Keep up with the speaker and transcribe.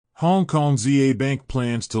Hong Kong ZA Bank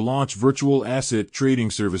plans to launch virtual asset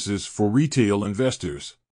trading services for retail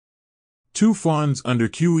investors. Two funds under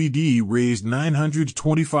QED raised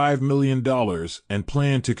 $925 million and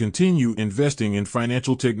plan to continue investing in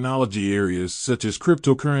financial technology areas such as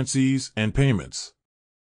cryptocurrencies and payments.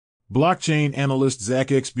 Blockchain analyst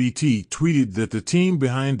ZachXBT tweeted that the team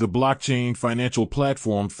behind the blockchain financial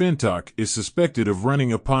platform FinTalk is suspected of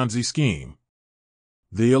running a Ponzi scheme.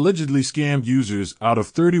 They allegedly scammed users out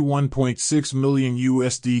of 31.6 million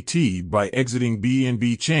USDT by exiting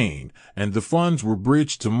BNB chain, and the funds were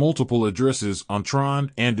bridged to multiple addresses on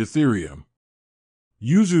Tron and Ethereum.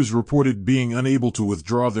 Users reported being unable to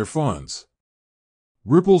withdraw their funds.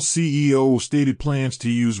 Ripple's CEO stated plans to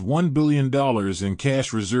use $1 billion in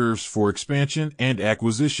cash reserves for expansion and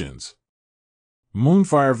acquisitions.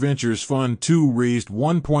 Moonfire Ventures Fund 2 raised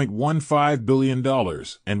 $1.15 billion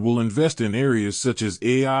and will invest in areas such as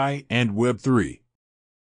AI and Web3.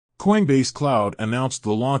 Coinbase Cloud announced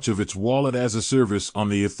the launch of its wallet-as-a-service on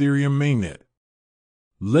the Ethereum mainnet.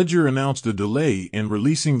 Ledger announced a delay in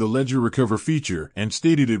releasing the Ledger Recover feature and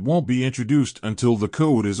stated it won't be introduced until the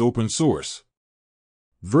code is open source.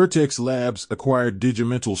 Vertex Labs acquired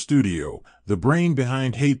Digimental Studio, the brain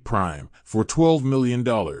behind Hate Prime, for $12 million.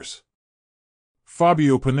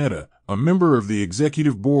 Fabio Panetta, a member of the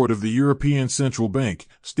executive board of the European Central Bank,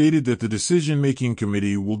 stated that the decision-making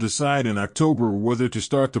committee will decide in October whether to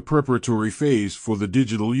start the preparatory phase for the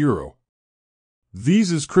digital euro.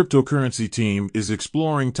 Visa's cryptocurrency team is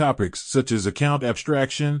exploring topics such as account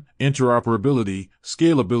abstraction, interoperability,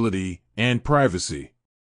 scalability, and privacy.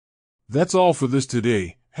 That's all for this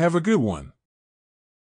today. Have a good one.